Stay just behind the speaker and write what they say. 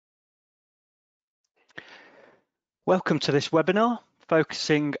Welcome to this webinar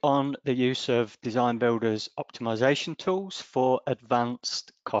focusing on the use of DesignBuilder's optimization tools for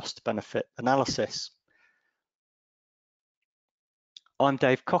advanced cost-benefit analysis. I'm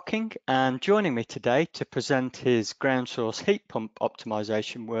Dave Cocking, and joining me today to present his ground source heat pump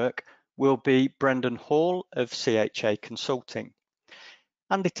optimization work will be Brendan Hall of CHA Consulting.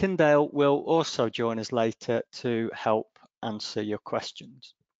 Andy Tyndale will also join us later to help answer your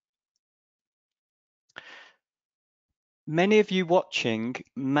questions. Many of you watching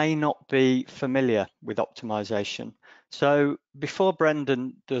may not be familiar with optimization. So before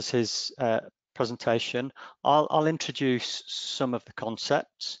Brendan does his presentation, I'll introduce some of the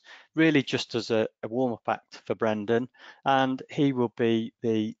concepts, really just as a warm-up act for Brendan, and he will be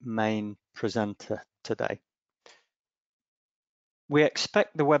the main presenter today. We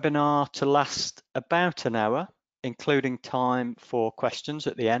expect the webinar to last about an hour, including time for questions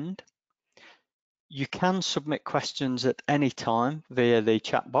at the end. You can submit questions at any time via the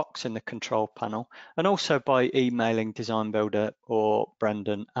chat box in the control panel and also by emailing DesignBuilder or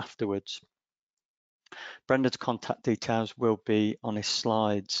Brendan afterwards. Brendan's contact details will be on his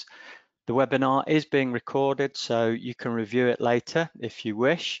slides. The webinar is being recorded, so you can review it later if you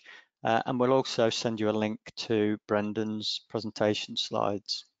wish, and we'll also send you a link to Brendan's presentation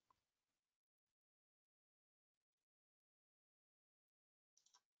slides.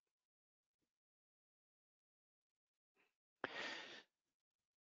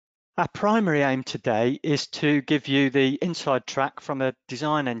 Our primary aim today is to give you the inside track from a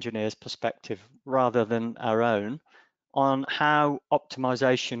design engineer's perspective rather than our own on how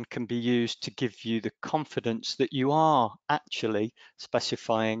optimization can be used to give you the confidence that you are actually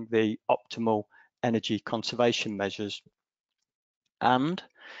specifying the optimal energy conservation measures, and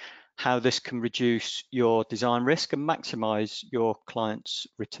how this can reduce your design risk and maximize your client's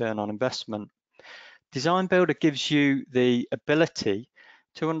return on investment. DesignBuilder gives you the ability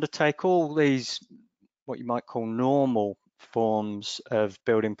to undertake all these, what you might call normal forms of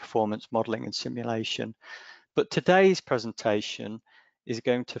building performance modeling and simulation. But today's presentation is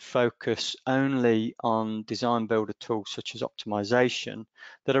going to focus only on DesignBuilder tools such as optimization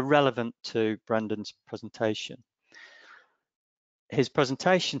that are relevant to Brendan's presentation. His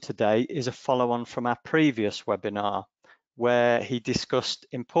presentation today is a follow-on from our previous webinar, where he discussed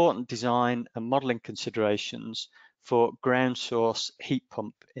important design and modeling considerations for ground source heat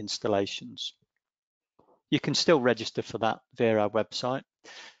pump installations. You can still register for that via our website.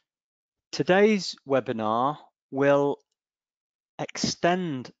 Today's webinar will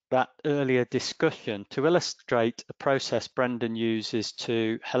extend that earlier discussion to illustrate a process Brendan uses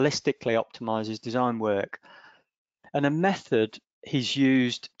to holistically optimize his design work, and a method he's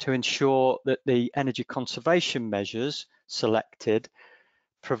used to ensure that the energy conservation measures selected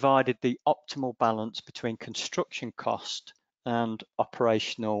provided the optimal balance between construction cost and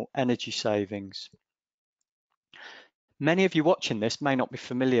operational energy savings. Many of you watching this may not be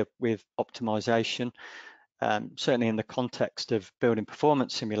familiar with optimization, certainly in the context of building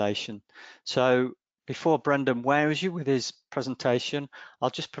performance simulation. So before Brendan wows you with his presentation,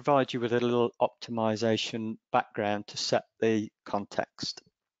 I'll just provide you with a little optimization background to set the context.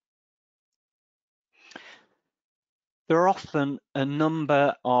 There are often a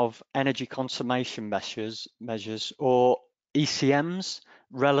number of energy conservation measures or ECMs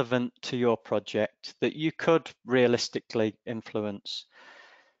relevant to your project that you could realistically influence.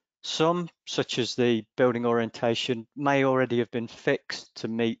 Some, such as the building orientation, may already have been fixed to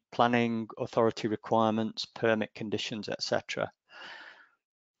meet planning authority requirements, permit conditions, etc.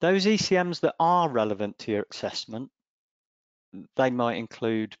 Those ECMs that are relevant to your assessment, they might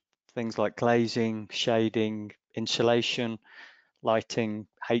include things like glazing, shading, insulation, lighting,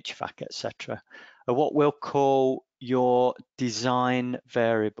 HVAC, etc., are what we'll call your design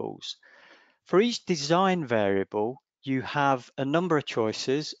variables. For each design variable, you have a number of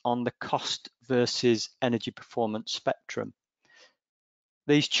choices on the cost versus energy performance spectrum.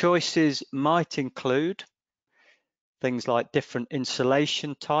 These choices might include things like different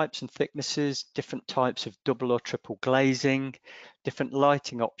insulation types and thicknesses, different types of double or triple glazing, different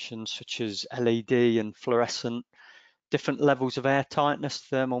lighting options such as LED and fluorescent, different levels of air tightness,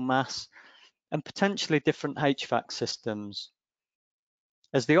 thermal mass, and potentially different HVAC systems.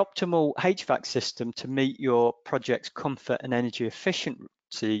 As the optimal HVAC system to meet your project's comfort and energy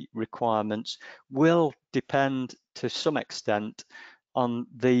efficiency requirements will depend to some extent on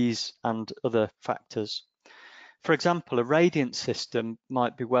these and other factors. For example, a radiant system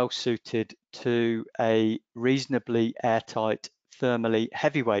might be well suited to a reasonably airtight, thermally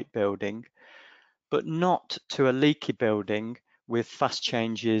heavyweight building, but not to a leaky building with fast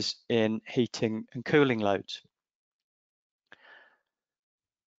changes in heating and cooling loads.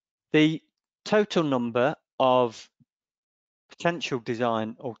 The total number of potential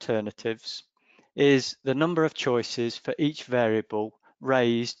design alternatives is the number of choices for each variable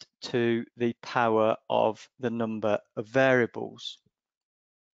raised to the power of the number of variables.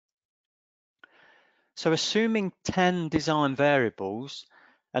 So assuming 10 design variables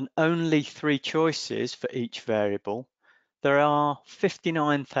and only 3 choices for each variable, there are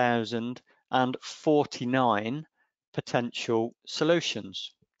 59,049 potential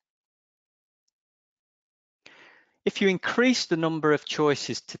solutions. If you increase the number of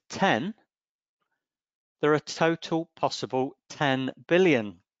choices to 10, there are a total possible 10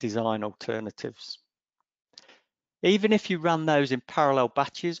 billion design alternatives. Even if you ran those in parallel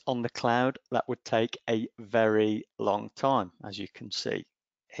batches on the cloud, that would take a very long time, as you can see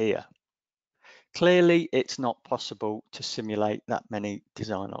here. Clearly, it's not possible to simulate that many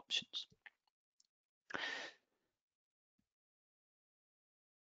design options.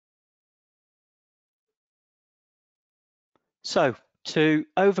 So, to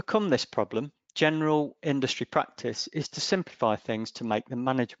overcome this problem, general industry practice is to simplify things to make them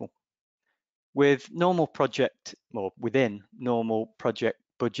manageable. With normal project, or within normal project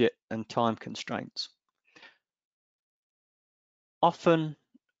budget and time constraints. Often,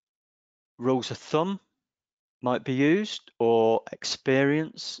 rules of thumb might be used or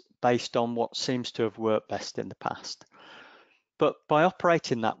experience based on what seems to have worked best in the past. But by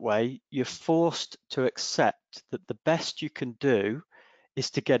operating that way, you're forced to accept that the best you can do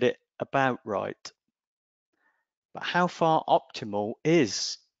is to get it about right. But how far optimal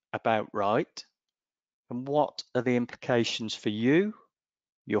is about right? And what are the implications for you,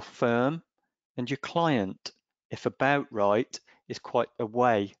 your firm, and your client if about right is quite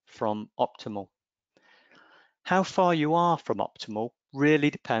away from optimal? How far you are from optimal really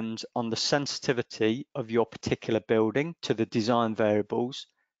depends on the sensitivity of your particular building to the design variables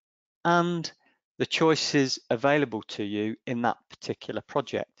and the choices available to you in that particular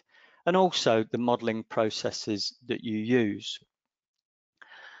project, and also the modelling processes that you use.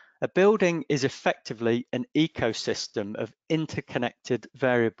 A building is effectively an ecosystem of interconnected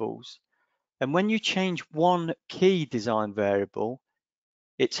variables, and when you change one key design variable,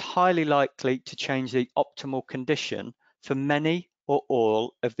 it's highly likely to change the optimal condition for many or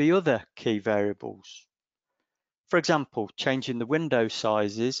all of the other key variables. For example, changing the window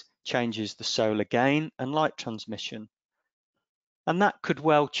sizes changes the solar gain and light transmission. And that could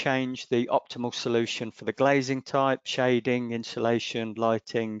well change the optimal solution for the glazing type, shading, insulation,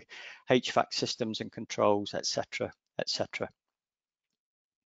 lighting, HVAC systems and controls, etc., etc.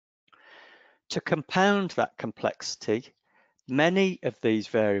 To compound that complexity, many of these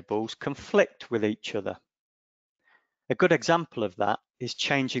variables conflict with each other. A good example of that is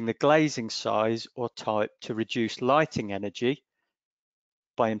changing the glazing size or type to reduce lighting energy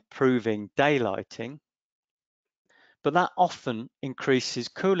by improving daylighting, but that often increases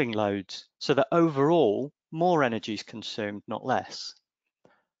cooling loads so that overall more energy is consumed, not less.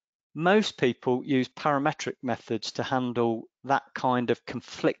 Most people use parametric methods to handle that kind of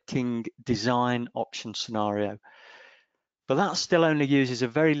conflicting design option scenario, but that still only uses a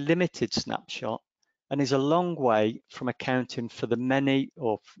very limited snapshot and is a long way from accounting for the many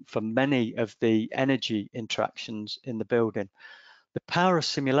of the energy interactions in the building. The power of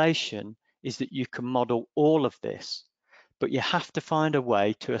simulation is that you can model all of this, but you have to find a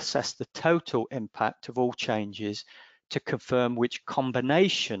way to assess the total impact of all changes to confirm which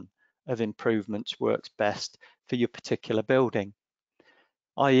combination of improvements works best for your particular building.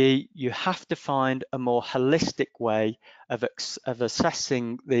 i.e., you have to find a more holistic way of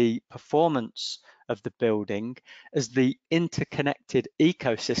assessing the performance of the building as the interconnected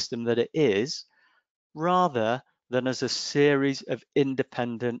ecosystem that it is, rather than as a series of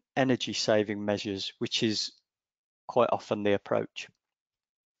independent energy saving measures, which is quite often the approach.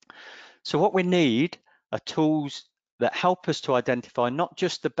 So what we need are tools that help us to identify not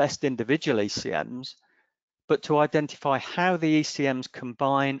just the best individual ECMs, but to identify how the ECMs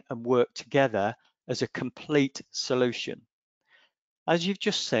combine and work together as a complete solution. As you've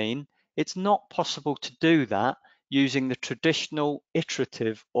just seen, it's not possible to do that using the traditional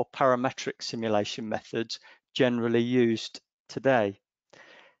iterative or parametric simulation methods generally used today.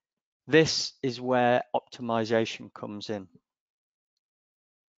 This is where optimization comes in.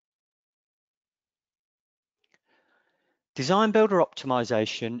 DesignBuilder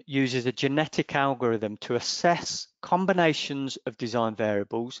optimization uses a genetic algorithm to assess combinations of design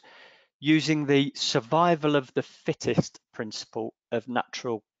variables using the survival of the fittest principle of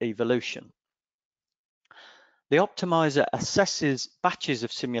natural evolution. The optimizer assesses batches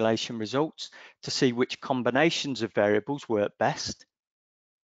of simulation results to see which combinations of variables work best.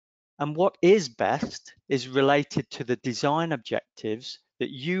 And what is best is related to the design objectives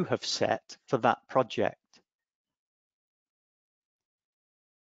that you have set for that project.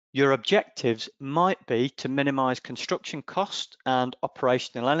 Your objectives might be to minimize construction cost and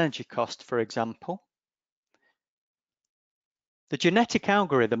operational energy cost, for example. The genetic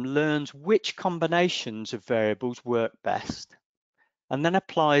algorithm learns which combinations of variables work best and then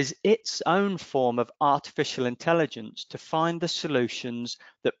applies its own form of artificial intelligence to find the solutions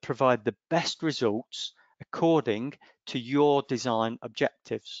that provide the best results according to your design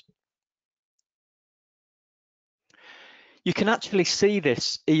objectives. You can actually see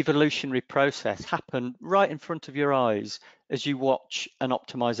this evolutionary process happen right in front of your eyes as you watch an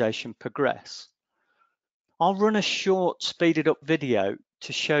optimization progress. I'll run a short speeded up video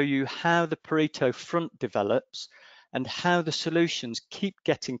to show you how the Pareto front develops and how the solutions keep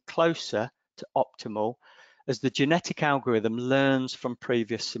getting closer to optimal as the genetic algorithm learns from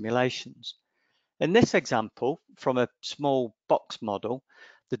previous simulations. In this example, from a small box model,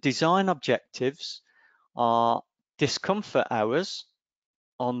 the design objectives are discomfort hours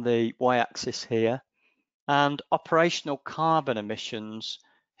on the y-axis here and operational carbon emissions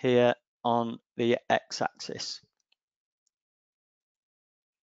here on the x-axis.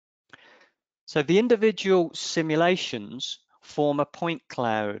 So the individual simulations form a point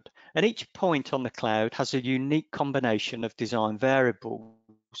cloud, and each point on the cloud has a unique combination of design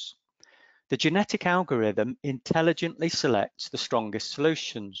variables. The genetic algorithm intelligently selects the strongest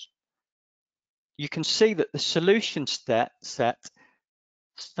solutions. You can see that the solution set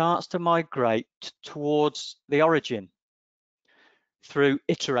starts to migrate towards the origin through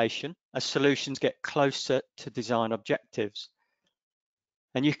iteration as solutions get closer to design objectives.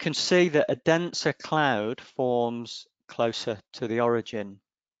 And you can see that a denser cloud forms closer to the origin.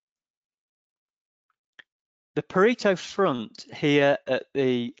 The Pareto front here at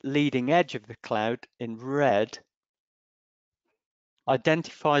the leading edge of the cloud in red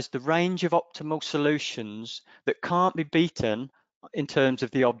identifies the range of optimal solutions that can't be beaten in terms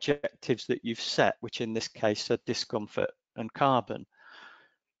of the objectives that you've set, which in this case are discomfort and carbon.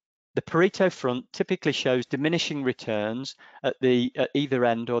 The Pareto front typically shows diminishing returns at either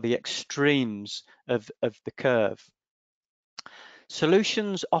end or the extremes of the curve.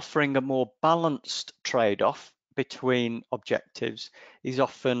 Solutions offering a more balanced trade-off between objectives is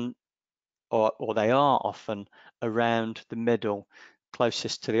often, or they are often, around the middle,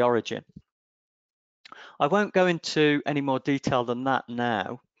 closest to the origin. I won't go into any more detail than that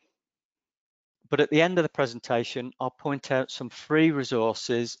now, but at the end of the presentation, I'll point out some free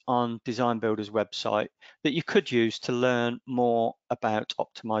resources on DesignBuilder's website that you could use to learn more about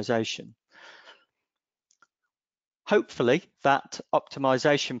optimization. Hopefully that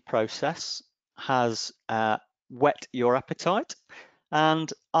optimization process has whet your appetite,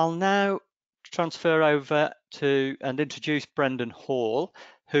 and I'll now transfer over to and introduce Brendan Hall,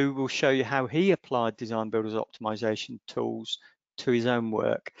 who will show you how he applied DesignBuilder's optimization tools to his own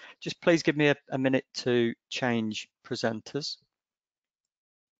work. Just please give me a minute to change presenters.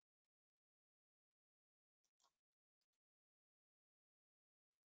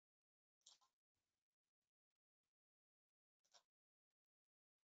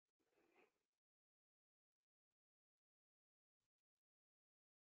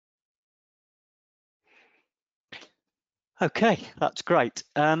 Okay, that's great.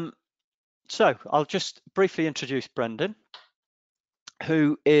 So I'll just briefly introduce Brendan,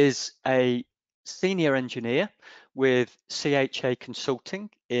 who is a senior engineer with CHA Consulting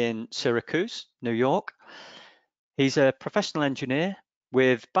in Syracuse, New York. He's a professional engineer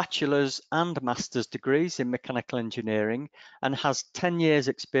with bachelor's and master's degrees in mechanical engineering and has 10 years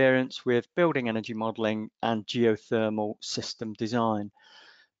experience with building energy modeling and geothermal system design.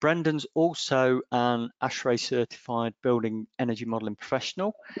 Brendan's also an ASHRAE certified building energy modeling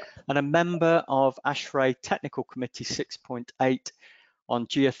professional and a member of ASHRAE Technical Committee 6.8 on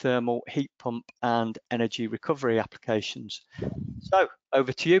geothermal, heat pump and energy recovery applications. So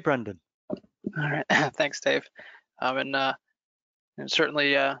over to you, Brendan. All right, thanks, Dave. And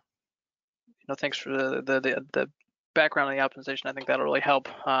certainly, thanks for the background on the optimization. I think that'll really help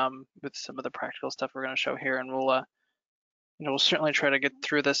with some of the practical stuff we're going to show here, and we'll certainly try to get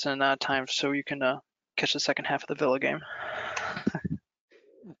through this in time so you can catch the second half of the Villa game.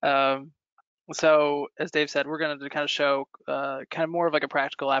 So as Dave said, we're going to kind of show kind of more of like a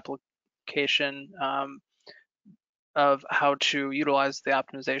practical application of how to utilize the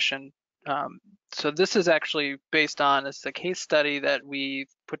optimization. So this is actually based on, it's a case study that we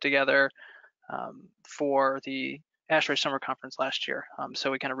put together for the ASHRAE Summer Conference last year. So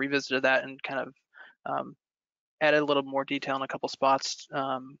we kind of revisited that and kind of added a little more detail in a couple spots.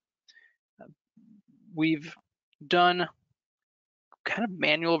 we've done kind of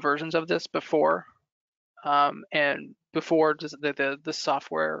manual versions of this before, and before the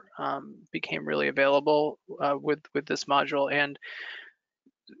software became really available with this module,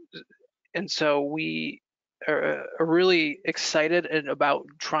 and so we are really excited about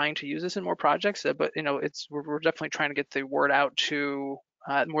trying to use this in more projects. But we're definitely trying to get the word out to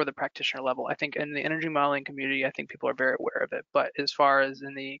more the practitioner level. I think in the energy modeling community, I think people are very aware of it. But as far as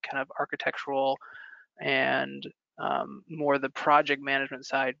in the kind of architectural and more the project management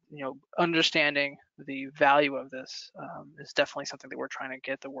side, understanding the value of this is definitely something that we're trying to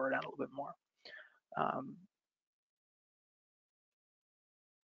get the word out a little bit more.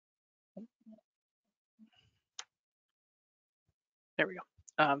 There we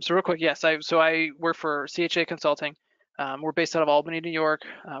go. So real quick, yes, I work for CHA Consulting. We're based out of Albany, New York.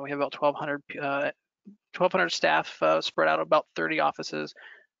 We have about 1,200 staff spread out about 30 offices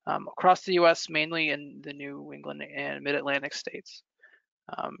across the U.S., mainly in the New England and Mid-Atlantic states.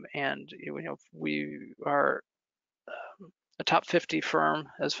 And we are a top 50 firm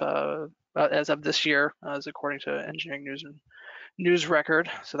as of this year, as according to Engineering News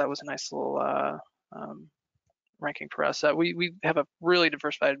Record. So that was a nice little ranking for us. We have a really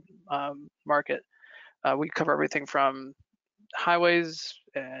diversified market. We cover everything from highways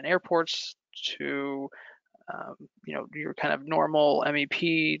and airports to your kind of normal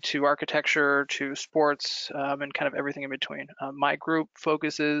MEP to architecture to sports and kind of everything in between. My group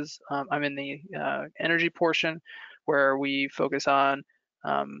focuses, I'm in the energy portion where we focus on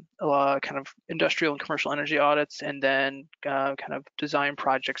a lot of kind of industrial and commercial energy audits, and then kind of design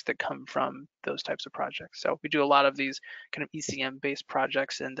projects that come from those types of projects. So we do a lot of these kind of ECM based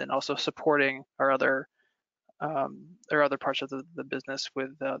projects, and then also supporting our other parts of the business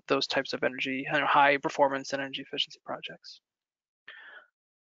with those types of energy, high performance and energy efficiency projects.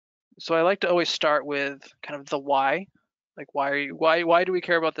 So I like to always start with kind of the why. Like why do we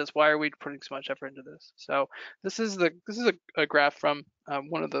care about this? Why are we putting so much effort into this? So this is a graph from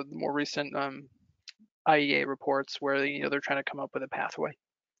one of the more recent IEA reports where they're trying to come up with a pathway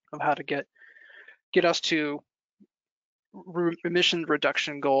of how to get us to emission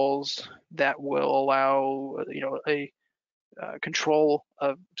reduction goals that will allow a control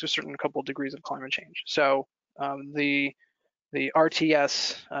of to a certain couple degrees of climate change. So the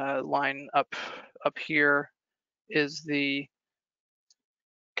RTS line up here is the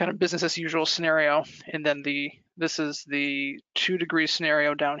kind of business as usual scenario, and then this is the 2 degree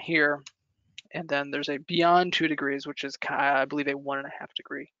scenario down here, and then there's a beyond 2 degrees, which is I believe a 1.5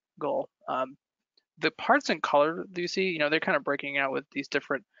 degree goal. The parts in color that you see, they're kind of breaking out with these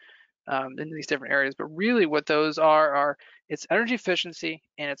different in these different areas, but really what those are it's energy efficiency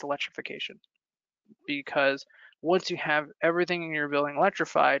and it's electrification. Because once you have everything in your building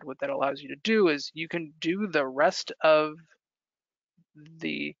electrified, what that allows you to do is you can do the rest of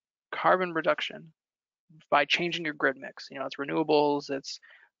the carbon reduction by changing your grid mix. It's renewables, it's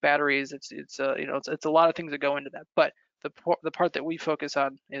batteries, it's a lot of things that go into that. But the part that we focus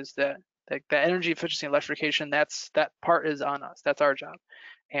on is that the energy efficiency and electrification. That part is on us. That's our job.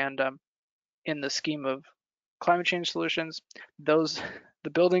 And in the scheme of climate change solutions, the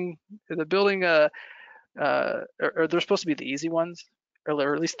building or they're supposed to be the easy ones,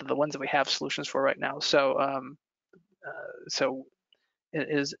 or at least the ones that we have solutions for right now. So so it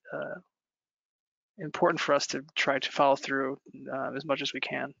is important for us to try to follow through as much as we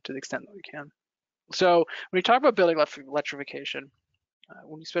can, to the extent that we can. So when we talk about building electrification,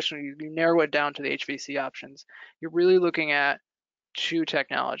 especially when you narrow it down to the HVAC options, you're really looking at 2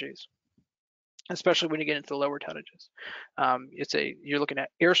 technologies, especially when you get into the lower tonnages. You're looking at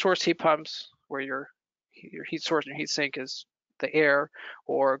air source heat pumps, where your heat source and your heat sink is the air,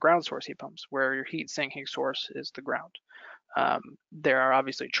 or ground source heat pumps, where your heat sinking source is the ground. There are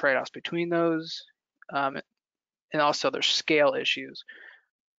obviously trade-offs between those, and also there's scale issues.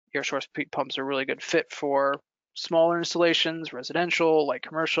 Air source heat pumps are a really good fit for smaller installations, residential, like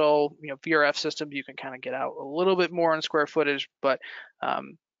commercial. VRF systems, you can kind of get out a little bit more in square footage, but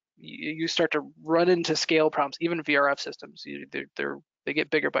you start to run into scale problems. Even VRF systems, they get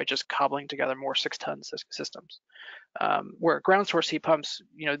bigger by just cobbling together more 6-ton systems. Where ground source heat pumps,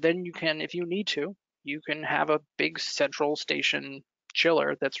 then you can, if you need to, you can have a big central station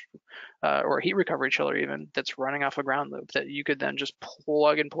chiller that's or a heat recovery chiller even, that's running off a ground loop that you could then just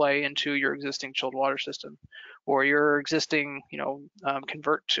plug and play into your existing chilled water system, or your existing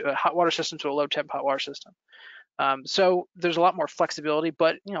convert to a hot water system to a low temp hot water system. So there's a lot more flexibility,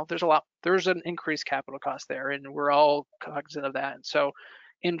 but there's an increased capital cost there, and we're all cognizant of that. And so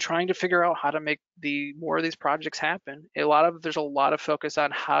in trying to figure out how to make more of these projects happen, there's a lot of focus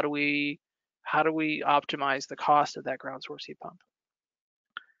on how do we how do we optimize the cost of that ground source heat pump?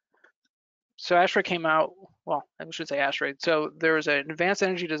 So ASHRAE came out, well, I should say ASHRAE. So there was an advanced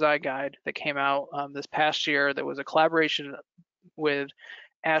energy design guide that came out this past year that was a collaboration with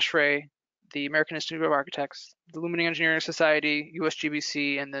ASHRAE, the American Institute of Architects, the Luminaire Engineering Society,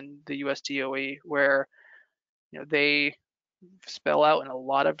 USGBC, and then the US DOE, where they spell out in a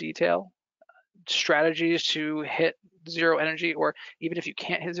lot of detail strategies to hit zero energy, or even if you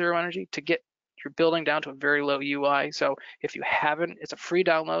can't hit zero energy, to get your building down to a very low UI. So if you haven't, it's a free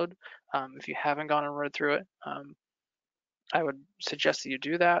download. If you haven't gone and read through it, I would suggest that you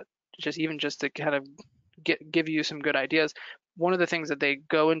do that, just to kind of give you some good ideas. One of the things that they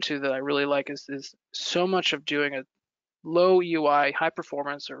go into that I really like is so much of doing a low UI, high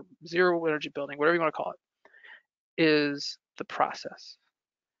performance, or zero energy building, whatever you want to call it, is the process.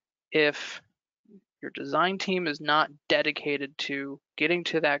 If your design team is not dedicated to getting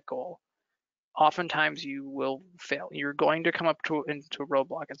to that goal, oftentimes you will fail. You're going to come up into a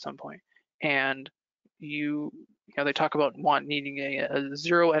roadblock at some point, and they talk about needing a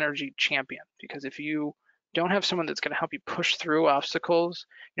zero energy champion, because if you don't have someone that's going to help you push through obstacles,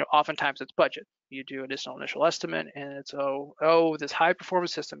 oftentimes it's budget. You do additional initial estimate, and it's this high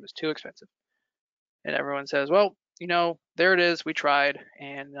performance system is too expensive, and everyone says, well, there it is, we tried,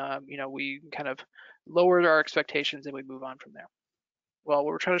 and we kind of lowered our expectations and we move on from there. Well, what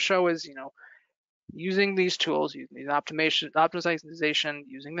we're trying to show is, using these tools, using these optimization,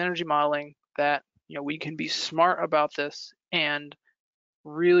 using the energy modeling, that we can be smart about this and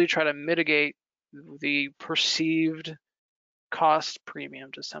really try to mitigate the perceived cost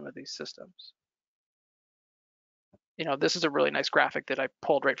premium to some of these systems. This is a really nice graphic that I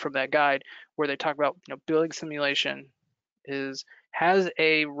pulled right from that guide, where they talk about building simulation has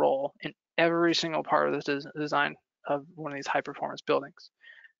a role in every single part of the design of one of these high performance buildings,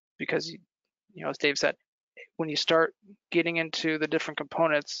 because as Dave said, when you start getting into the different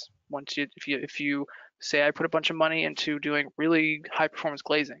components, if you say I put a bunch of money into doing really high performance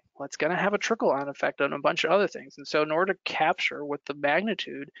glazing, well, it's going to have a trickle on effect on a bunch of other things. And so in order to capture what the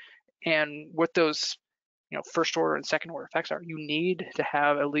magnitude and what those first order and second order effects are, you need to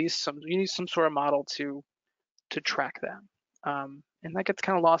have at least some sort of model to track that. And that gets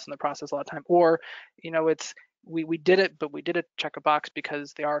kind of lost in the process a lot of time. Or it's we did it, but we did it check a box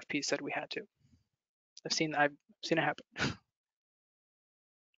because the RFP said we had to. I've seen it happen.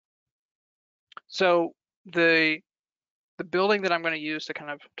 So the building that I'm going to use to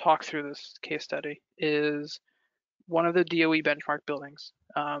kind of talk through this case study is one of the DOE benchmark buildings.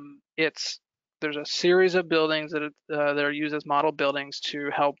 There's a series of buildings that are used as model buildings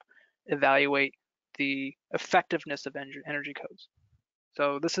to help evaluate the effectiveness of energy codes.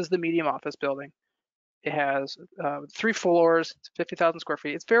 So this is the medium office building. It has 3 floors, 50,000 square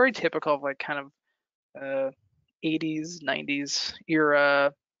feet. It's very typical of like kind of 80s, 90s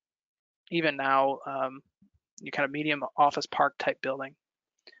era, even now, you kind of medium office park type building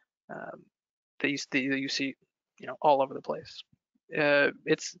that you see, all over the place.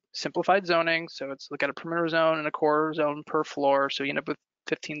 It's simplified zoning, so it's got a perimeter zone and a core zone per floor, so you end up with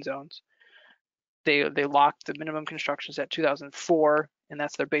 15 zones. They locked the minimum constructions at 2004, and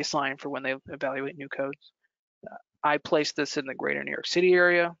that's their baseline for when they evaluate new codes. I placed this in the greater New York City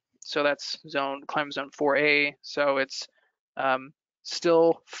area, so that's climate zone 4A. So it's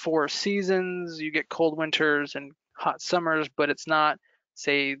still 4 seasons. You get cold winters and hot summers, but it's not,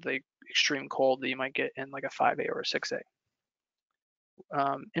 say, the extreme cold that you might get in like a 5A or a 6A.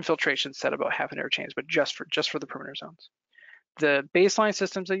 Infiltration set about half an interchange, but just for the perimeter zones. The baseline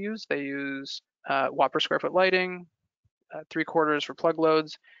systems they use watt per square foot lighting, 3/4 for plug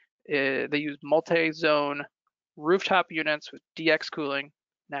loads. They use multi-zone rooftop units with DX cooling,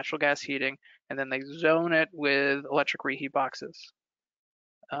 natural gas heating, and then they zone it with electric reheat boxes,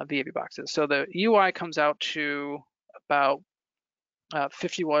 VAV boxes. So the UI comes out to about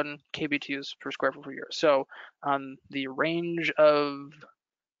 51 kBTUs per square foot per year. So on the range of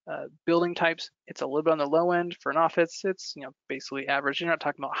building types, it's a little bit on the low end. For an office, it's basically average. You're not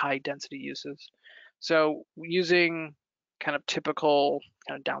talking about high density uses. So using kind of typical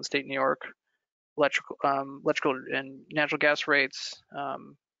kind of downstate New York electrical and natural gas rates,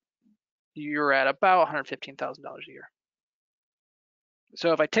 you're at about $115,000 a year.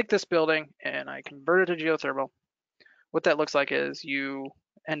 So if I take this building and I convert it to geothermal, what that looks like is you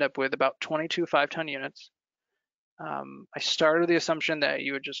end up with about 22 5-ton units. I started the assumption that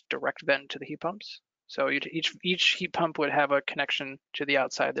you would just direct vent to the heat pumps. So each heat pump would have a connection to the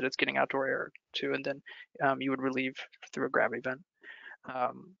outside that it's getting outdoor air to, and then you would relieve through a gravity vent.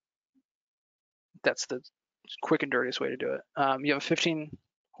 That's the quick and dirtiest way to do it. You have a 15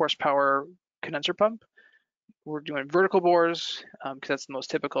 horsepower condenser pump. We're doing vertical bores because that's the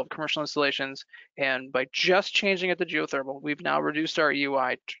most typical of commercial installations. And by just changing it to geothermal, we've now reduced our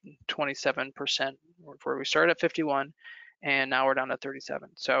EUI 27%, where we started at 51, and now we're down to 37.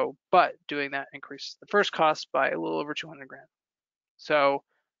 So, but doing that increased the first cost by a little over 200 grand. So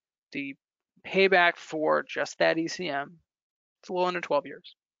the payback for just that ECM, it's a little under 12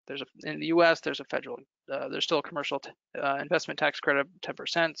 years. In the US, there's a federal, there's still a commercial investment tax credit,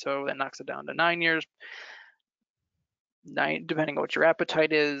 10%, so that knocks it down to 9 years. Depending on what your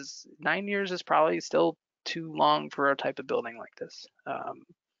appetite is, 9 years is probably still too long for a type of building like this.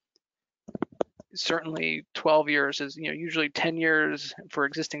 Certainly 12 years is, usually 10 years for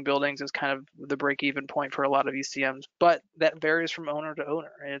existing buildings is kind of the break-even point for a lot of ECMs, but that varies from owner to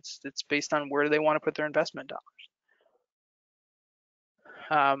owner. It's based on where they want to put their investment dollars.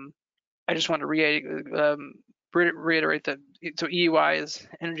 I just want to reiterate that, so EUI is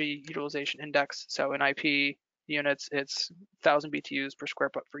Energy Utilization Index. So in IP units, it's 1,000 BTUs per square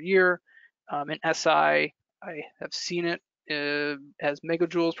foot per year. In SI, I have seen it as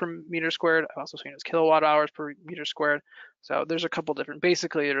megajoules per meter squared. I've also seen it as kilowatt hours per meter squared. So there's a couple different,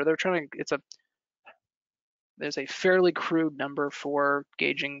 basically, they're trying to, there's a fairly crude number for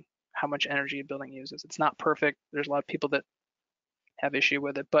gauging how much energy a building uses. It's not perfect. There's a lot of people that have issue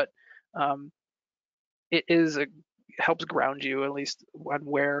with it, but it helps ground you at least on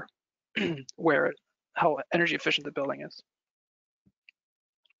how energy efficient the building is.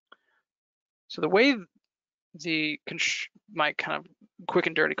 So the way my kind of quick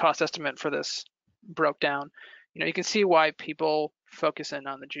and dirty cost estimate for this broke down, you can see why people focus in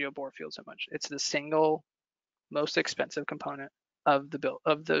on the GeoBore field so much. It's the single most expensive component of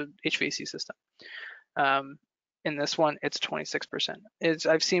the HVAC system. In this one, it's 26%.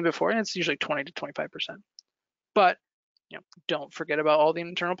 I've seen before, and it's usually 20 to 25%. But don't forget about all the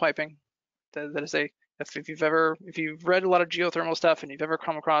internal piping. That is if you've read a lot of geothermal stuff and you've ever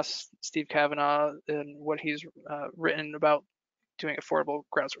come across Steve Kavanaugh and what he's written about doing affordable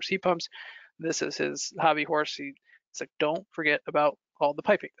ground source heat pumps, this is his hobby horse. It's like, don't forget about all the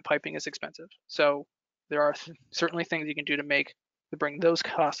piping. The piping is expensive. So there are certainly things you can do to bring those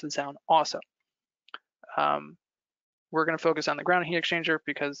costs down also. We're going to focus on the ground heat exchanger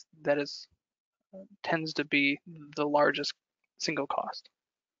because that tends to be the largest single cost.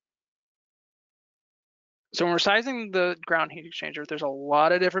 So when we're sizing the ground heat exchanger, there's a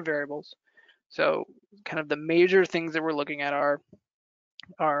lot of different variables. So kind of the major things that we're looking at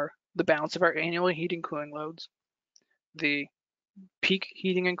are the balance of our annual heating cooling loads, the peak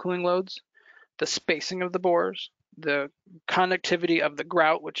heating and cooling loads, the spacing of the bores, the conductivity of the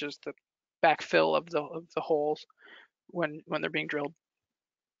grout, which is the backfill of the holes when they're being drilled,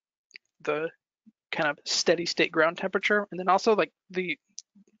 the kind of steady state ground temperature, and then also like the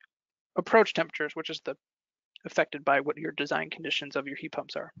approach temperatures, which is affected by what your design conditions of your heat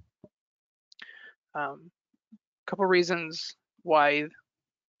pumps are. Couple reasons why.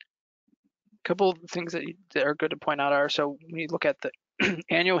 Couple things that are good to point out are, so when you look at the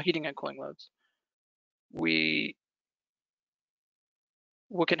annual heating and cooling loads,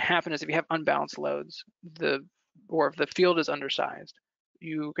 what can happen is if you have unbalanced loads, or if the field is undersized,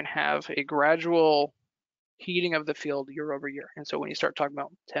 you can have a gradual heating of the field year over year. And so when you start talking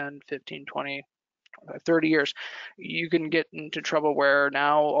about 10, 15, 20, 25, 30 years, you can get into trouble where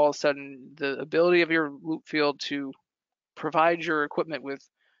now all of a sudden the ability of your loop field to provide your equipment with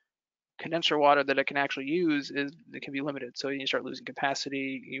condenser water that it can actually use it can be limited. So you start losing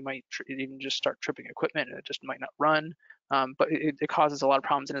capacity. You might even just start tripping equipment and it just might not run. But it causes a lot of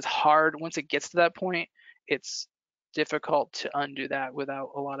problems, and it's hard once it gets to that point. It's difficult to undo that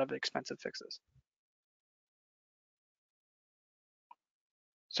without a lot of expensive fixes.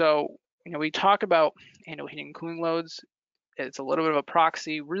 So we talk about annual heating and cooling loads. It's a little bit of a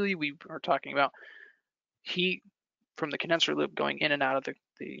proxy. Really, we are talking about heat from the condenser loop going in and out of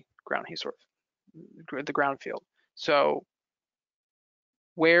the ground heat source, the ground field. So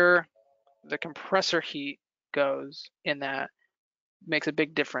where the compressor heat goes in that makes a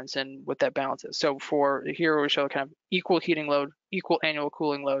big difference in what that balance is. So for here we show kind of equal heating load, equal annual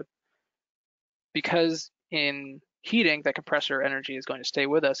cooling load, because in heating that compressor energy is going to stay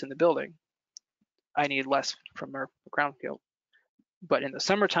with us in the building. I need less from our ground field. But in the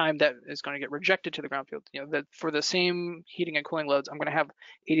summertime, that is going to get rejected to the ground field. That for the same heating and cooling loads, I'm going to have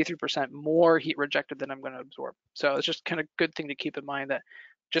 83% more heat rejected than I'm going to absorb. So it's just kind of a good thing to keep in mind that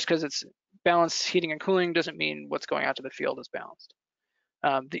just because it's balanced heating and cooling doesn't mean what's going out to the field is balanced.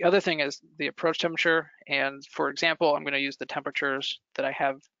 The other thing is the approach temperature. And for example, I'm going to use the temperatures that I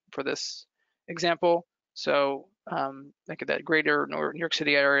have for this example. So like that greater New York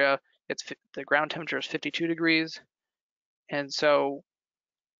City area, the ground temperature is 52 degrees. And so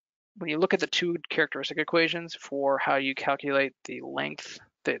when you look at the two characteristic equations for how you calculate the length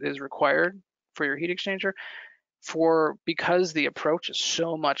that is required for your heat exchanger, because the approach is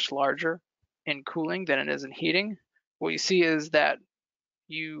so much larger in cooling than it is in heating, what you see is that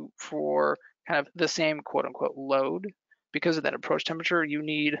for kind of the same quote unquote load, because of that approach temperature, you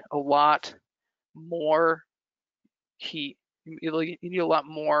need a lot more heat. You need a lot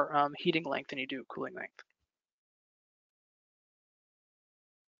more heating length than you do cooling length.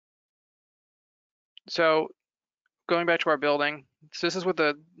 So going back to our building, so this is what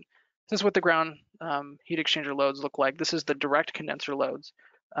the ground heat exchanger loads look like. This is the direct condenser loads.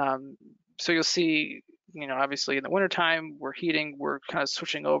 So you'll see, obviously in the wintertime, we're kind of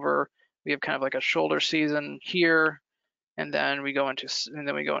switching over. We have kind of like a shoulder season here, and then we go into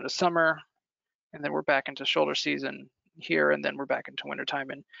summer, and then we're back into shoulder season here, and then we're back into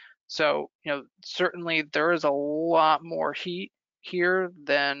wintertime. And so, certainly there is a lot more heat here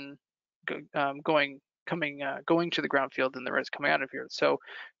than going to the ground field than there is coming out of here. So,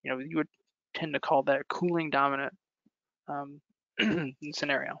 you would tend to call that cooling dominant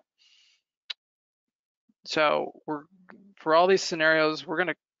scenario. So for all these scenarios, we're going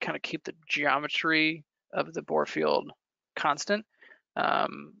to kind of keep the geometry of the bore field constant. We're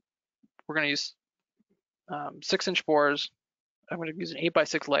going to use 6-inch bores. I'm going to use an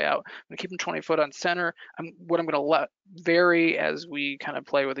 8x6 layout. I'm going to keep them 20 foot on center. What I'm going to let vary as we kind of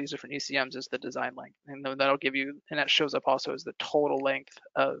play with these different ECMs is the design length. And that'll give you, and that shows up also as the total length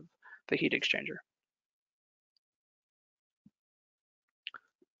of the heat exchanger.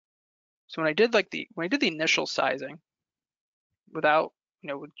 So when I did the initial sizing without,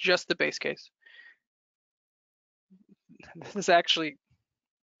 with just the base case, this is actually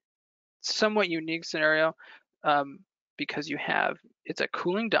somewhat unique scenario because it's a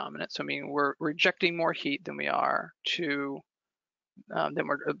cooling dominant. So I mean, we're rejecting more heat than we are than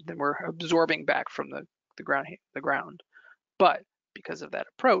we're absorbing back from the ground. But because of that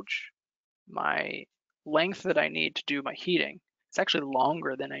approach, my length that I need to do my heating is actually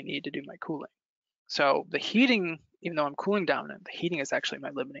longer than I need to do my cooling. So the heating, even though I'm cooling dominant, the heating is actually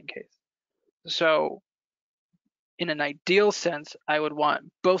my limiting case. So in an ideal sense, I would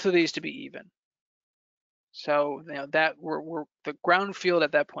want both of these to be even. So that the ground field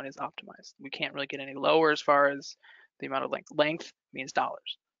at that point is optimized. We can't really get any lower as far as the amount of length. Length means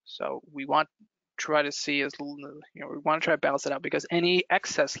dollars. So we want to try to see we want to try to balance it out, because any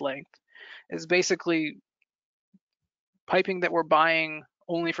excess length is basically piping that we're buying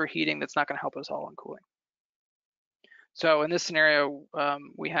only for heating that's not going to help us all on cooling. So in this scenario,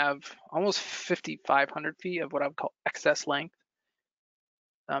 we have almost 5,500 feet of what I would call excess length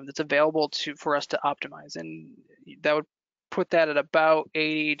that's available for us to optimize, and that would put that at about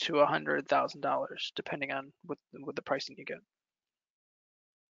 $80,000 to $100,000, depending on what the pricing you get.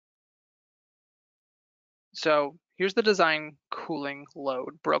 So here's the design cooling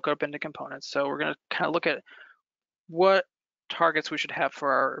load broke up into components. So we're going to kind of look at what targets we should have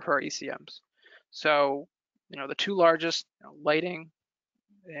for our ECMs. So the two largest, lighting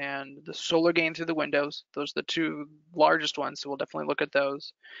and the solar gain through the windows, those are the two largest ones, so we'll definitely look at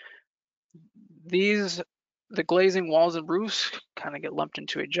those. The glazing walls and roofs kind of get lumped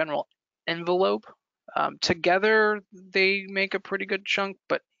into a general envelope. Together they make a pretty good chunk,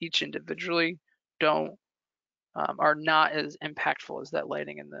 but each individually are not as impactful as that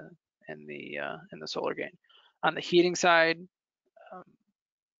lighting and the solar gain. On the heating side,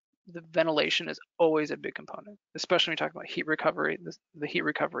 the ventilation is always a big component, especially when you talk about heat recovery. The heat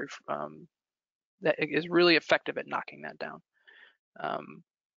recovery that is really effective at knocking that down.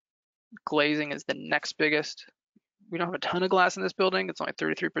 Glazing is the next biggest. We don't have a ton of glass in this building. It's only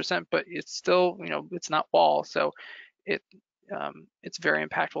 33%, but it's still, it's not wall, so it's very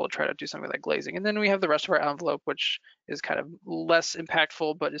impactful to try to do something like glazing. And then we have the rest of our envelope, which is kind of less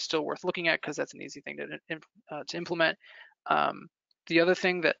impactful, but is still worth looking at because that's an easy thing to implement. The other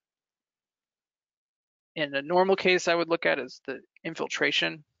thing that in a normal case I would look at is the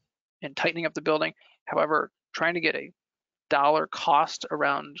infiltration and tightening up the building. However, trying to get a dollar cost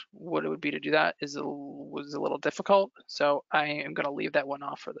around what it would be to do that was a little difficult, so I am going to leave that one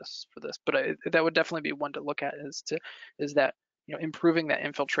off for this. But that would definitely be one to look at, is that improving that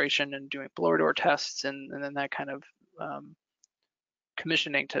infiltration and doing blower door tests and then that kind of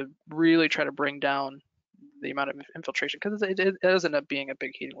commissioning to really try to bring down the amount of infiltration, because it does end up being a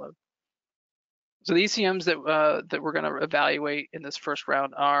big heating load. So the ECMs that we're going to evaluate in this first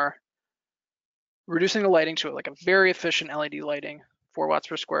round are reducing the lighting to like a very efficient LED lighting, 4 watts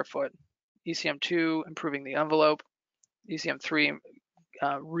per square foot. ECM 2, improving the envelope. ECM 3,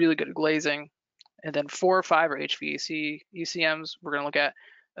 really good glazing. And then 4 or 5 are HVAC ECMs. We're going to look at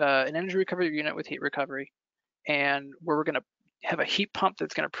an energy recovery unit with heat recovery, and where we're going to have a heat pump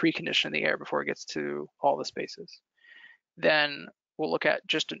that's going to precondition the air before it gets to all the spaces. Then we'll look at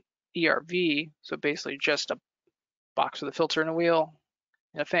just an ERV, so basically just a box with a filter and a wheel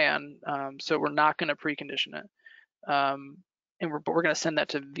and a fan. So we're not going to precondition it. And we're going to send that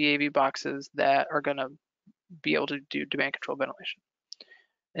to VAV boxes that are going to be able to do demand control ventilation.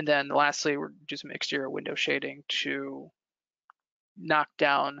 And then lastly, we'll do some exterior window shading to knock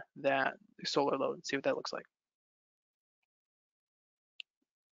down that solar load and see what that looks like.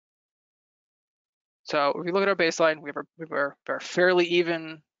 So if we look at our baseline, we have our fairly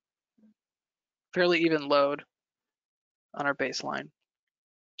even load on our baseline.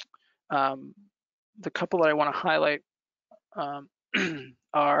 The couple that I want to highlight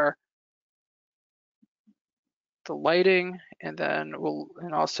are the lighting, and then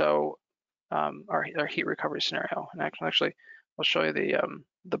also our heat recovery scenario. And actually, I'll show you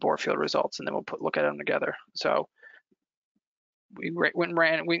the bore field results, and then we'll look at them together. So we went and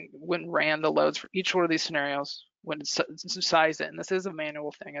ran the loads for each one of these scenarios, went and sized it, and this is a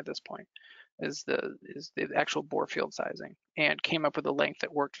manual thing at this point, is the actual bore field sizing, and came up with a length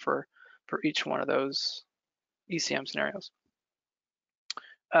that worked for each one of those ECM scenarios.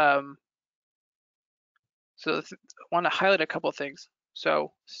 So I want to highlight a couple of things.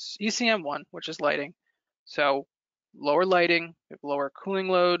 So ECM 1, which is lighting. So lower lighting, lower cooling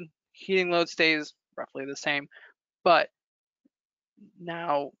load, heating load stays roughly the same, but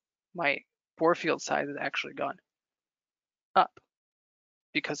now my bore field size has actually gone up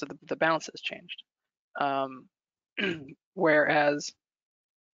because of the balance has changed. Whereas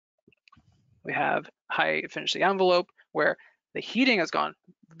we have high efficiency envelope where the heating has gone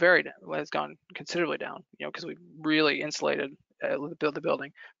considerably down, because we really insulated the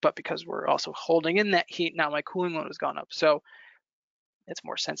building, but because we're also holding in that heat, now my cooling load has gone up. So it's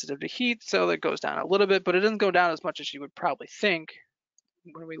more sensitive to heat, so it goes down a little bit, but it doesn't go down as much as you would probably think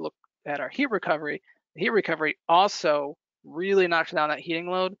when we look at our heat recovery. The heat recovery also really knocked down that heating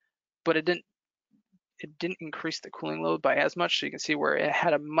load, but it didn't increase the cooling load by as much. So you can see where it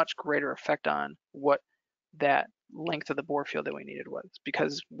had a much greater effect on what that length of the bore field that we needed was,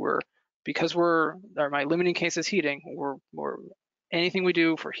 because my limiting case is heating. We're anything we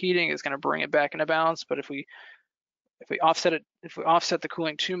do for heating is going to bring it back into balance. But if we offset the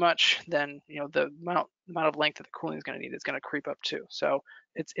cooling too much, then the amount of length that the cooling is going to need is going to creep up too. So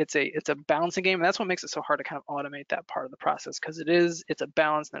it's a balancing game, and that's what makes it so hard to kind of automate that part of the process, because it's a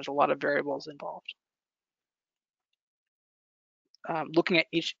balance and there's a lot of variables involved. Looking at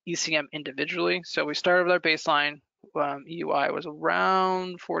each ECM individually. So we started with our baseline. EUI was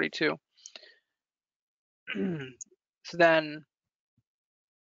around 42. So then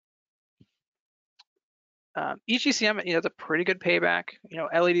each ECM has a pretty good payback.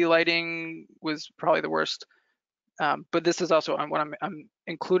 LED lighting was probably the worst, but this is also what I'm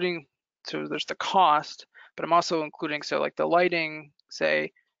including. So there's the cost, but I'm also including, so like the lighting,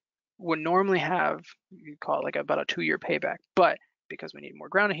 say, would normally have, you call it like about a 2-year payback, but because we need more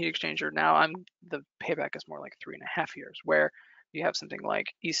ground and heat exchanger, now the payback is more like 3.5 years, where you have something like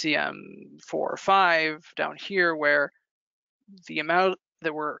ECM 4 or 5 down here, where the amount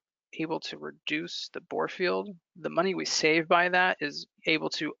that we're able to reduce the bore field, the money we save by that is able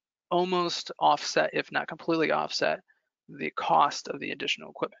to almost offset, if not completely offset, the cost of the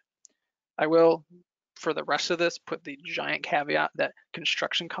additional equipment. I will, for the rest of this, put the giant caveat that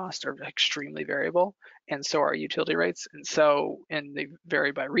construction costs are extremely variable, and so are utility rates, and they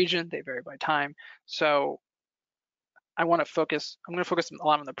vary by region, they vary by time. So I'm going to focus a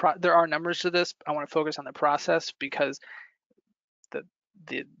lot on there are numbers to this. I want to focus on the process, because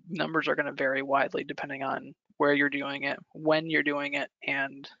the numbers are going to vary widely depending on where you're doing it, when you're doing it,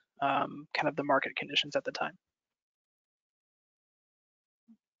 and kind of the market conditions at the time.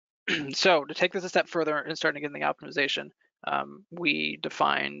 So to take this a step further and starting to get in the optimization, we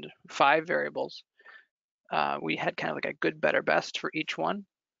defined 5 variables. We had kind of like a good, better, best for each one.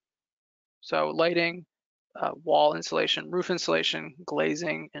 So lighting, wall insulation, roof insulation,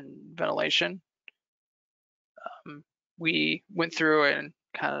 glazing, and ventilation. We went through and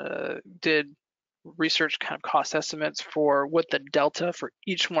kind of did research kind of cost estimates for what the delta for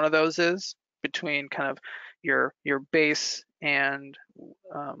each one of those is between kind of your base and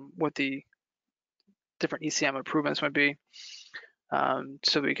what the different ECM improvements would be.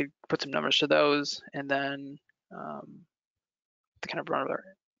 So we could put some numbers to those, and then to kind of run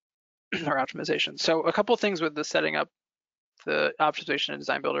our optimization. So a couple of things with the setting up the optimization and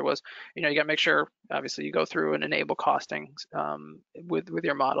design builder was, you got to make sure, obviously, you go through and enable costing with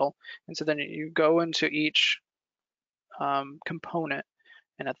your model. And so then you go into each component,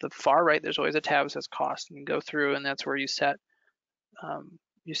 and at the far right, there's always a tab that says cost, and you go through, and that's where you set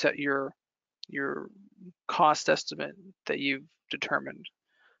your cost estimate that you've determined.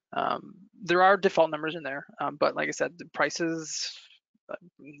 There are default numbers in there, but like I said, the prices,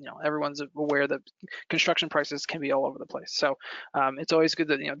 everyone's aware that construction prices can be all over the place. So it's always good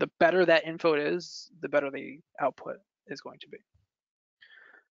that, the better that info is, the better the output is going to be.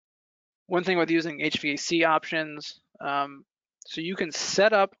 One thing with using HVAC options, so you can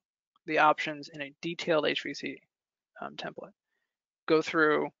set up the options in a detailed HVAC template. Go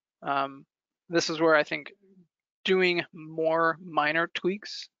through, this is where I think doing more minor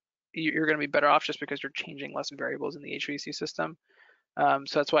tweaks, you're going to be better off just because you're changing less variables in the HVAC system. So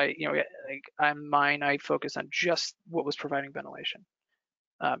that's why, I focus on just what was providing ventilation.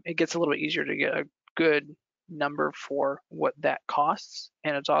 It gets a little bit easier to get a good number for what that costs,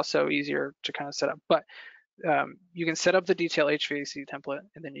 and it's also easier to kind of set up. But you can set up the detail HVAC template,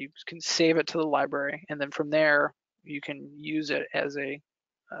 and then you can save it to the library, and then from there you can use it as a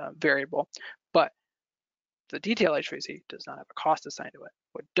variable. But the detail HVAC does not have a cost assigned to it.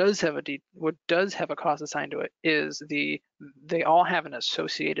 What does have a cost assigned to it is they all have an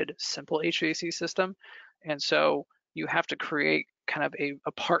associated simple HVAC system, and so you have to create kind of a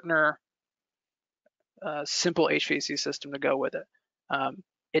partner simple HVAC system to go with it.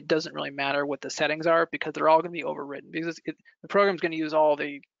 It doesn't really matter what the settings are because they're all going to be overridden because the program's going to use all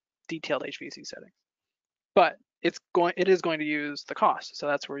the detailed HVAC settings, but it is going to use the cost. So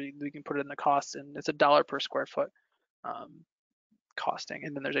that's where we can put it in the cost, and it's $1 per square foot costing,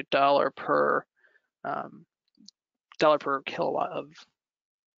 and then there's $1 per kilowatt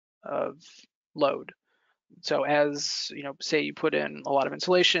of load. So as say you put in a lot of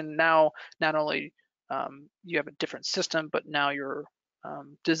insulation, now not only you have a different system, but now your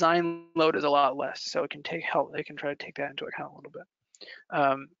design load is a lot less. So it can try to take that into account a little bit.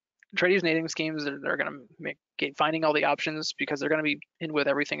 Try to use naming schemes that are going to make finding all the options because they're going to be in with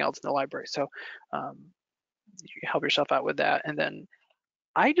everything else in the library. So you help yourself out with that. And then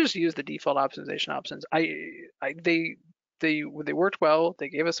I just use the default optimization options. They worked well. They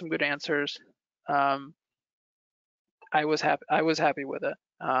gave us some good answers. I was happy with it.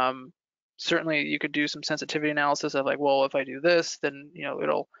 Certainly, you could do some sensitivity analysis of like, well, if I do this, then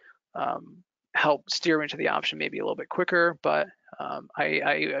it'll help steer me to the option maybe a little bit quicker. But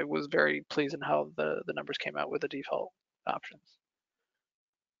I was very pleased in how the numbers came out with the default options.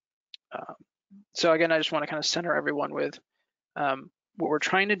 So again, I just want to kind of center everyone with what we're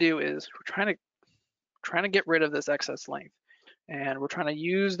trying to do is we're trying to get rid of this excess length, and we're trying to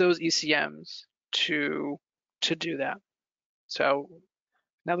use those ECMs to do that. So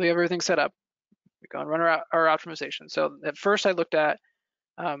now that we have everything set up, we go and run our optimization. So at first I looked at,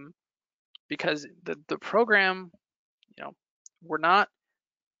 because the program, we're not,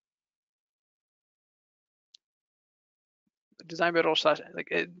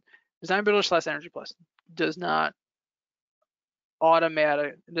 DesignBuilder / Energy Plus does not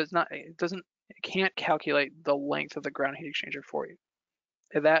it can't calculate the length of the ground heat exchanger for you.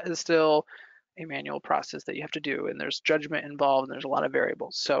 That is still a manual process that you have to do, and there's judgment involved, and there's a lot of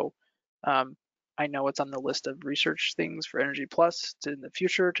variables. So I know it's on the list of research things for Energy Plus in the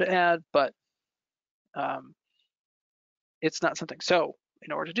future to add, but it's not something. So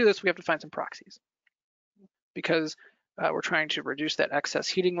in order to do this, we have to find some proxies because we're trying to reduce that excess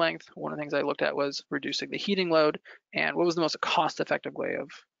heating length. One of the things I looked at was reducing the heating load, and what was the most cost-effective way of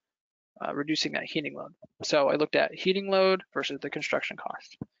reducing that heating load. So I looked at heating load versus the construction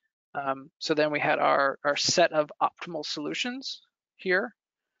cost. So then we had our set of optimal solutions here,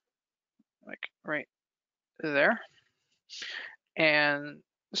 like right there. And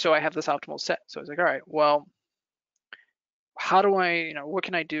so I have this optimal set. So I was like, all right, well, how do I, what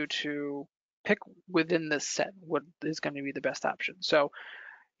can I do to pick within this set what is going to be the best option? So,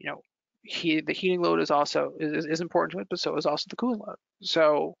 the heating load is also is important to it, but so is also the cooling load.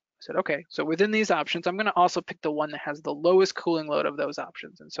 So I said, okay, so within these options, I'm going to also pick the one that has the lowest cooling load of those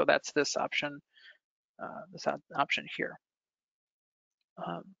options. And so that's this option here.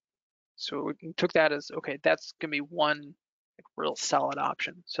 So we took that as, okay, that's going to be one real solid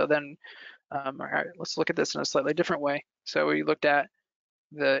option. So then, all right, let's look at this in a slightly different way. So we looked at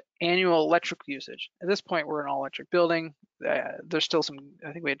the annual electric usage. At this point, we're an all-electric building. There's still some,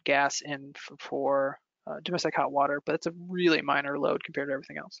 I think we had gas in for domestic hot water, but it's a really minor load compared to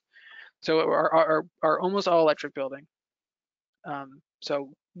everything else. So our almost all electric building. So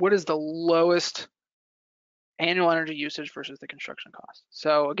what is the lowest annual energy usage versus the construction cost.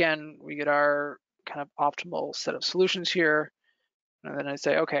 So again, we get our kind of optimal set of solutions here. And then I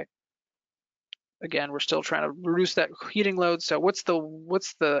say, okay, again, we're still trying to reduce that heating load. So what's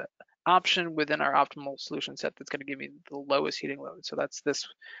the option within our optimal solution set that's going to give me the lowest heating load? So that's this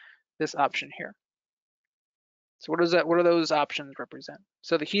option here. So what do those options represent?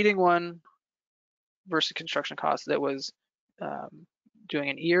 So the heating one versus construction cost, that was doing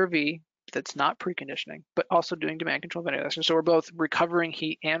an ERV that's not preconditioning, but also doing demand control ventilation. So we're both recovering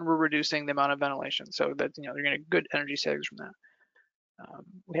heat and we're reducing the amount of ventilation. So that, you're going to get good energy savings from that.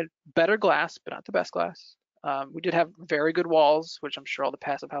 We had better glass, but not the best glass. We did have very good walls, which I'm sure all the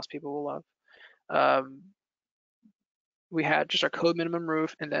passive house people will love. We had just our code minimum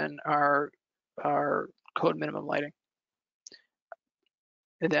roof and then our code minimum lighting.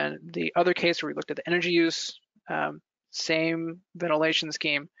 And then the other case where we looked at the energy use, same ventilation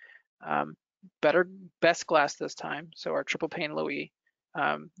scheme, best glass this time. So our triple pane low E,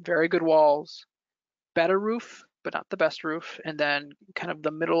 very good walls, better roof, but not the best roof. And then kind of the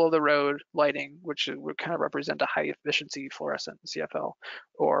middle of the road lighting, which would kind of represent a high efficiency fluorescent CFL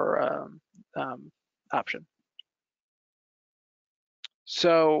or option.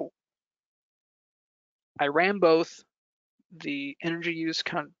 So I ran both. The energy use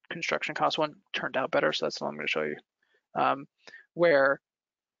construction cost one turned out better, so that's the one I'm going to show you. Where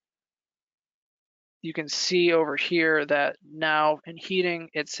you can see over here that now in heating,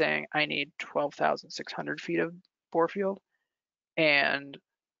 it's saying I need 12,600 feet of bore field, and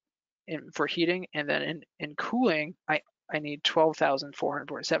for heating, and then in cooling, I need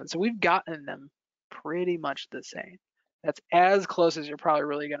 12,447. So we've gotten them pretty much the same. That's as close as you're probably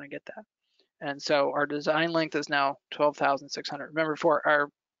really going to get that. And so our design length is now 12,600. Remember,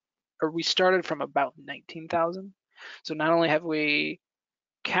 we started from about 19,000. So not only have we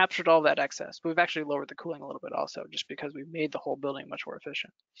captured all that excess, but we've actually lowered the cooling a little bit also, just because we've made the whole building much more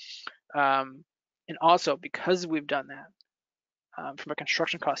efficient. And also because we've done that, from a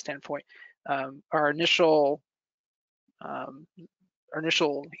construction cost standpoint, our initial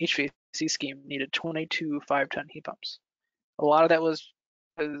HVAC scheme needed 22 5-ton heat pumps. A lot of that was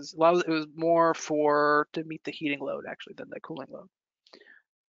more to meet the heating load actually than the cooling load.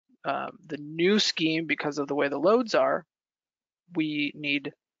 The new scheme, because of the way the loads are, we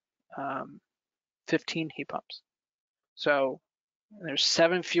need 15 heat pumps. So there's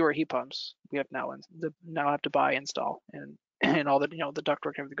 7 fewer heat pumps we have now have to buy, install, and all the the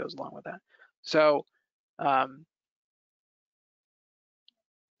ductwork and everything goes along with that. So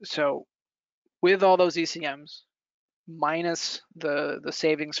so with all those ECMs minus the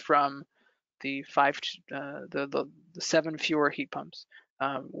savings from the 7 fewer heat pumps,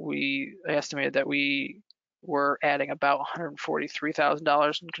 we estimated that we were adding about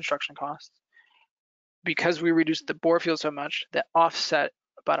 $143,000 in construction costs. Because we reduced the bore field so much, that offset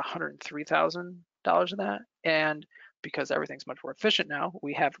about $103,000 of that. And because everything's much more efficient now,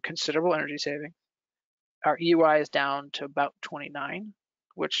 we have considerable energy saving. Our EUI is down to about 29,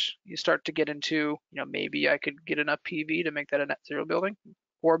 which you start to get into, maybe I could get enough PV to make that a net zero building,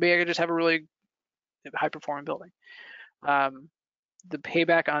 or maybe I could just have a really high performing building. The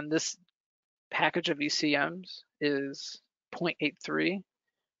payback on this package of ECMs is 0.83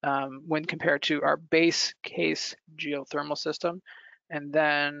 when compared to our base case geothermal system. And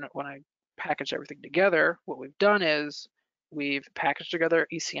then when I package everything together, what we've done is we've packaged together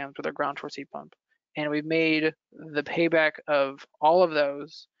ECMs with our ground source heat pump, and we've made the payback of all of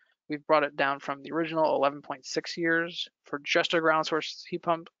those. We've brought it down from the original 11.6 years for just a ground source heat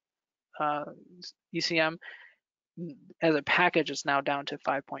pump ECM. As a package, it's now down to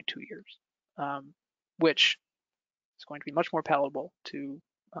 5.2 years, which is going to be much more palatable to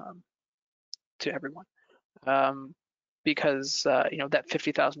everyone, because that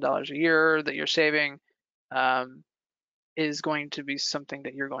 $50,000 a year that you're saving is going to be something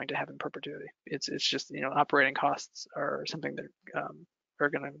that you're going to have in perpetuity. It's just operating costs are something that you're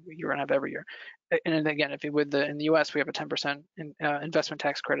gonna have every year. And again, in the U.S. we have a 10% investment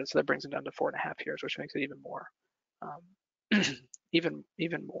tax credit, so that brings it down to 4.5 years, which makes it even more even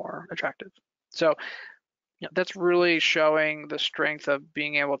more attractive. So that's really showing the strength of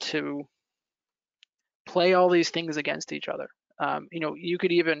being able to play all these things against each other. You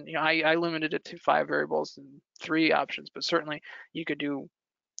could even, I limited it to 5 variables and 3 options, but certainly you could do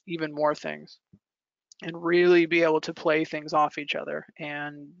even more things and really be able to play things off each other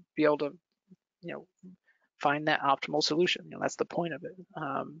and be able to, find that optimal solution. That's the point of it.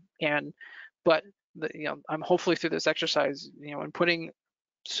 But I'm hopefully through this exercise, and putting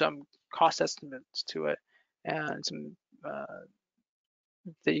some cost estimates to it and some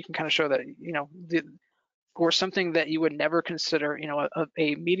that you can kind of show that or something that you would never consider, you know,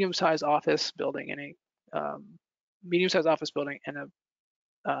 a medium-sized office building in a medium-sized office building in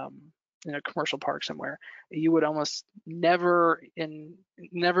a commercial park somewhere, you would almost never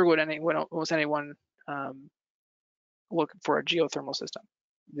would almost anyone look for a geothermal system.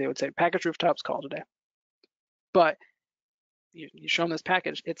 They would say package rooftops, call it a day. But you show them this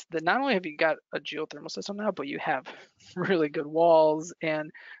package, it's that not only have you got a geothermal system now, but you have really good walls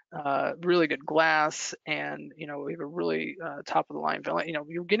and really good glass, and you know, you have a really top of the line vent. You know,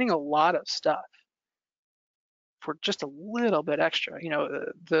 you're getting a lot of stuff for just a little bit extra. You know,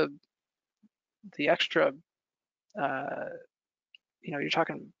 the extra, you know, you're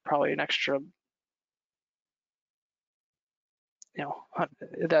talking probably an extra, you know,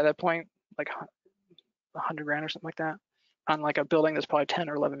 at that point, like $100 grand or something like that, on like a building that's probably 10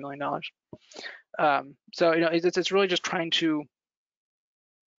 or 11 million dollars. So you know, it's really just trying to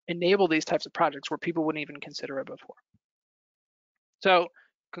enable these types of projects where people wouldn't even consider it before. So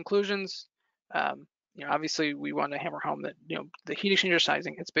conclusions, you know, obviously we want to hammer home that, you know, the heat exchanger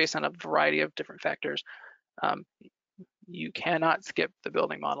sizing, it's based on a variety of different factors. You cannot skip the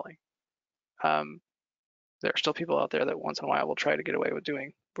building modeling. There are still people out there that once in a while will try to get away with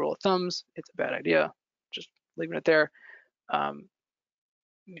doing rule of thumbs. It's a bad idea. Just leaving it there.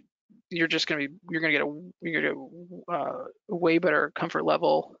 You're gonna get a way better comfort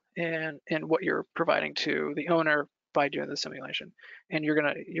level in what you're providing to the owner by doing the simulation, and you're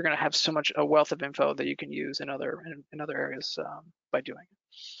gonna have so much a wealth of info that you can use in other areas by doing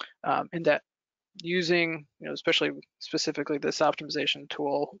it. And that using, you know, specifically this optimization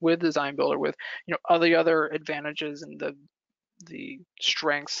tool with DesignBuilder, with, you know, all the other advantages and the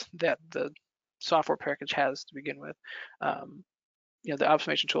strengths that the software package has to begin with. You know, the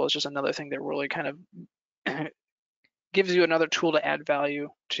Optimisation tool is just another thing that really kind of gives you another tool to add value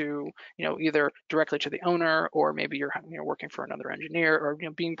to, you know, either directly to the owner, or maybe you're, you know, working for another engineer, or, you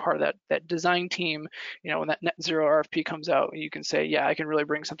know, being part of that design team. You know, when that net zero RFP comes out, you can say, yeah, I can really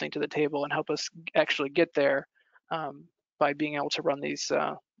bring something to the table and help us actually get there by being able to run these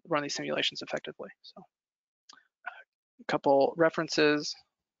simulations effectively. So a couple references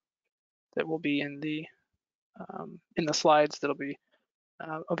that will be in the slides that'll be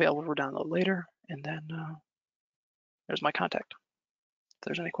available for download later, and then there's my contact if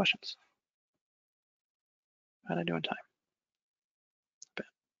there's any questions. How did I do in time?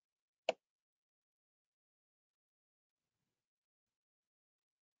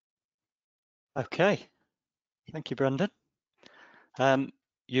 Okay, thank you, Brendan.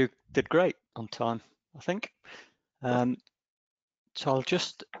 You did great on time, I think. So I'll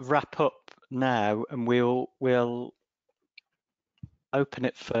just wrap up now, and we'll open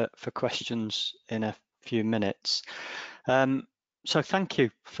it for questions in a few minutes. So thank you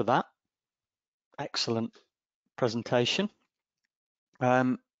for that. Excellent presentation.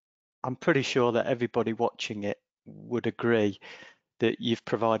 I'm pretty sure that everybody watching it would agree that you've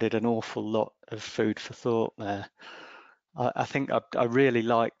provided an awful lot of food for thought there. I think I really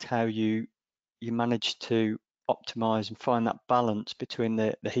liked how you managed to optimize and find that balance between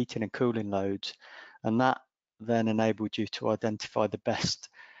the heating and cooling loads, and that then enabled you to identify the best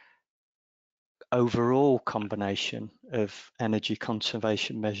overall combination of energy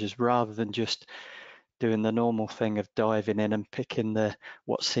conservation measures, rather than just doing the normal thing of diving in and picking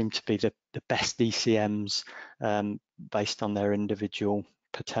what seemed to be the best ECMs based on their individual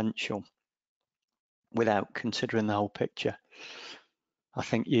potential without considering the whole picture. I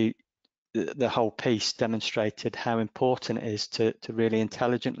think the whole piece demonstrated how important it is to really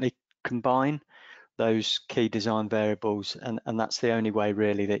intelligently combine those key design variables, and that's the only way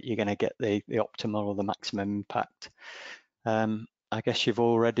really that you're going to get the optimal or the maximum impact. I guess you've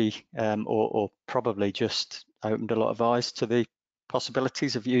already or probably just opened a lot of eyes to the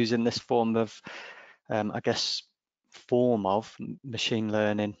possibilities of using this form of machine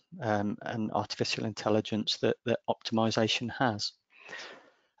learning and artificial intelligence that optimization has.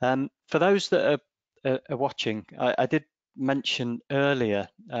 For those that are watching, I did mention earlier,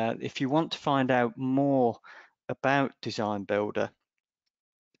 if you want to find out more about DesignBuilder,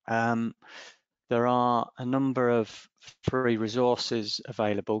 there are a number of free resources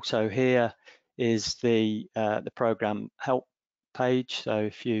available. So here is the program help page. So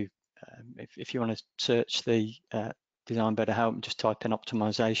if you want to search the DesignBuilder help and just type in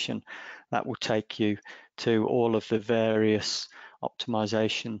optimization, that will take you to all of the various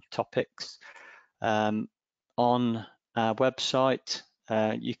optimization topics. On our website,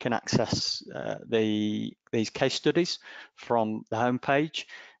 you can access these case studies from the home page,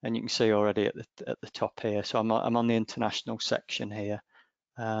 and you can see already at the top here. So I'm on the international section here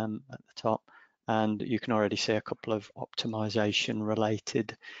at the top, and you can already see a couple of optimization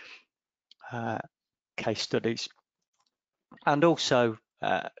related case studies. And also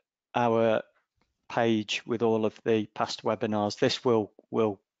our page with all of the past webinars. This will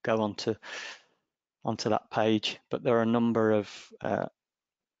go onto that page, but there are a number of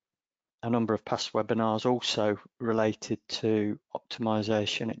past webinars also related to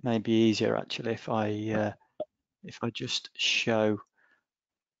optimization. It may be easier actually if I just show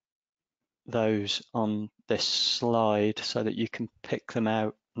those on this slide so that you can pick them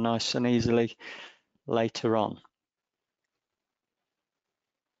out nice and easily later on.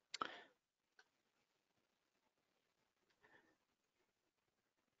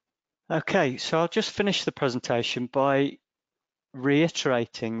 Okay, so I'll just finish the presentation by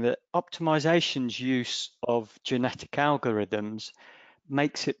reiterating that optimization's use of genetic algorithms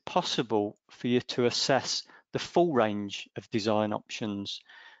makes it possible for you to assess the full range of design options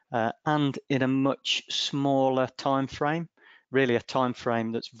and in a much smaller time frame, really a time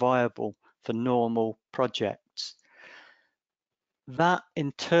frame that's viable for normal projects. That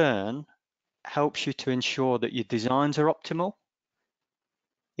in turn helps you to ensure that your designs are optimal.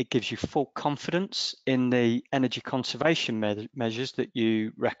 It gives you full confidence in the energy conservation measures that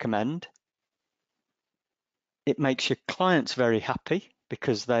you recommend. It makes your clients very happy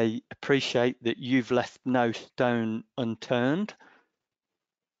because they appreciate that you've left no stone unturned.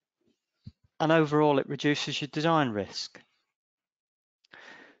 And overall, it reduces your design risk.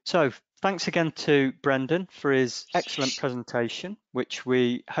 So thanks again to Brendan for his excellent presentation, which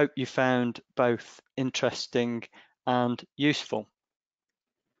we hope you found both interesting and useful.